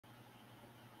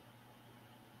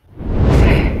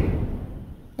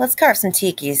let's carve some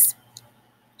tikis,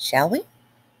 shall we?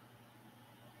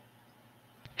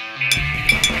 Some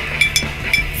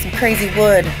crazy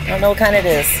wood. I don't know what kind it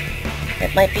is.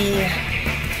 It might be,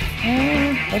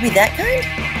 maybe that kind?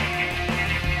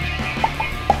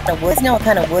 The wood. Know what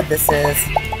kind of wood this is.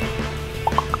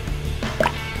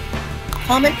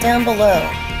 Comment down below.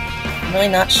 I'm really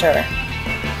not sure.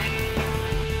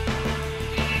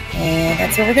 And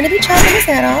that's where we're going to be chopping his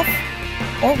head off.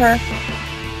 Or her.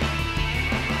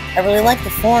 I really like the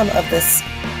form of this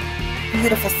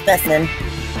beautiful specimen.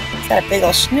 It's got a big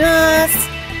old schnoz,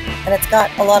 and it's got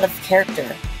a lot of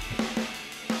character,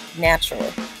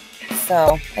 naturally.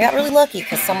 So I got really lucky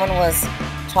because someone was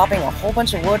chopping a whole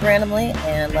bunch of wood randomly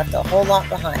and left a whole lot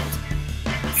behind.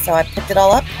 So I picked it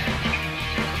all up.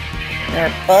 There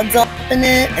were bugs all up in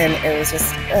it, and it was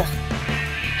just, ugh.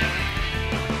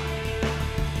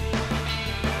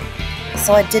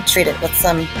 So I did treat it with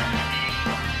some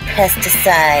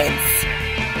pesticides.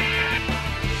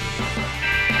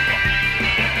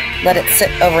 Let it sit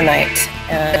overnight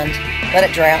and let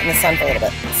it dry out in the sun for a little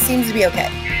bit. It seems to be okay.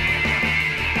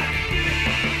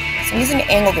 So I'm using an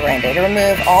angle grinder to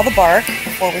remove all the bark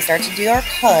before we start to do our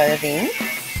carving.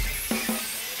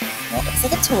 That looks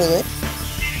like a toilet.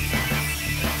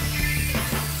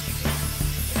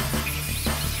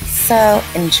 So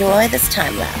enjoy this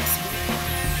time lapse.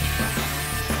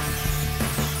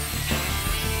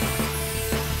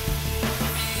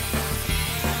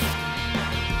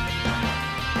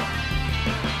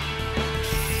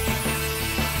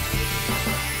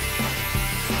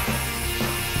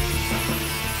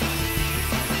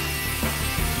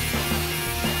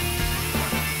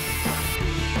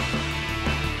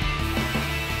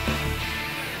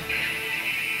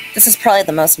 This is probably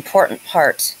the most important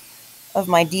part of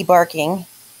my debarking.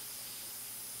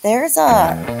 There's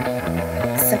some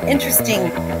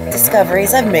interesting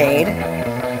discoveries I've made.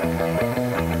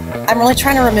 I'm really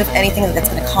trying to remove anything that's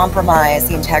going to compromise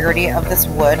the integrity of this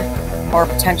wood or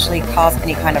potentially cause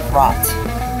any kind of rot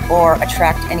or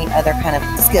attract any other kind of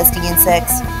disgusting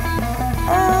insects.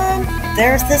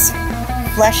 There's this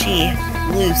fleshy,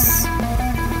 loose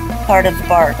part of the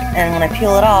bark, and when I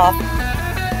peel it off,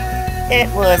 it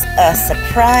was a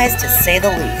surprise to say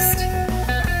the least.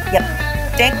 Yep,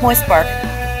 dank, moist bark.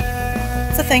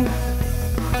 It's a thing.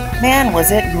 Man, was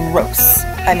it gross.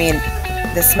 I mean,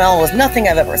 the smell was nothing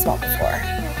I've ever smelled before.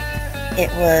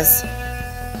 It was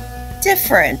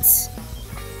different.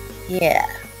 Yeah,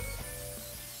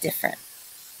 different.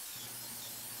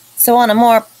 So on a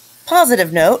more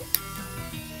positive note,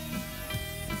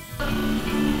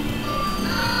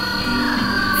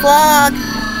 vlog.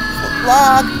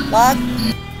 Vlog.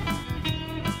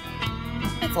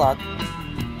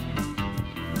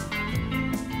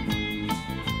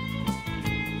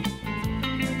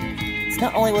 So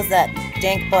not only was that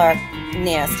dank bark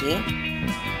nasty,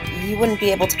 you wouldn't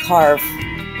be able to carve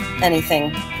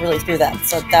anything really through that.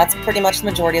 So that's pretty much the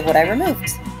majority of what I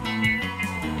removed.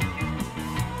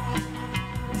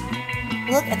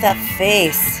 Look at that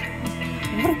face.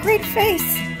 What a great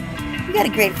face. You got a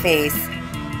great face.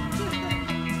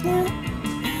 Yeah.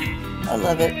 I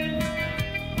love it.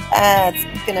 It's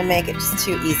gonna make it just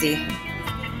too easy.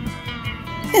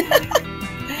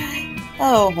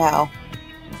 Oh, wow.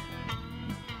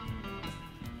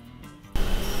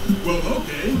 Well,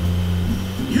 okay.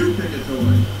 You pick a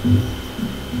toy.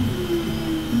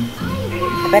 I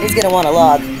bet he's gonna want a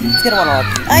log. He's gonna want a log.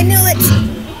 I knew it!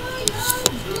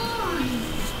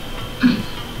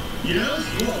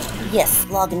 Yes, log. Yes,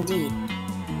 log indeed.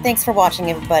 Thanks for watching,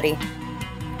 everybody.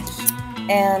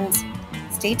 And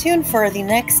stay tuned for the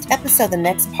next episode, the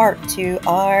next part to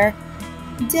our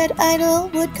Dead Idol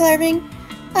wood carving.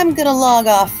 I'm gonna log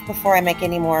off before I make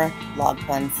any more log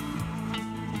puns.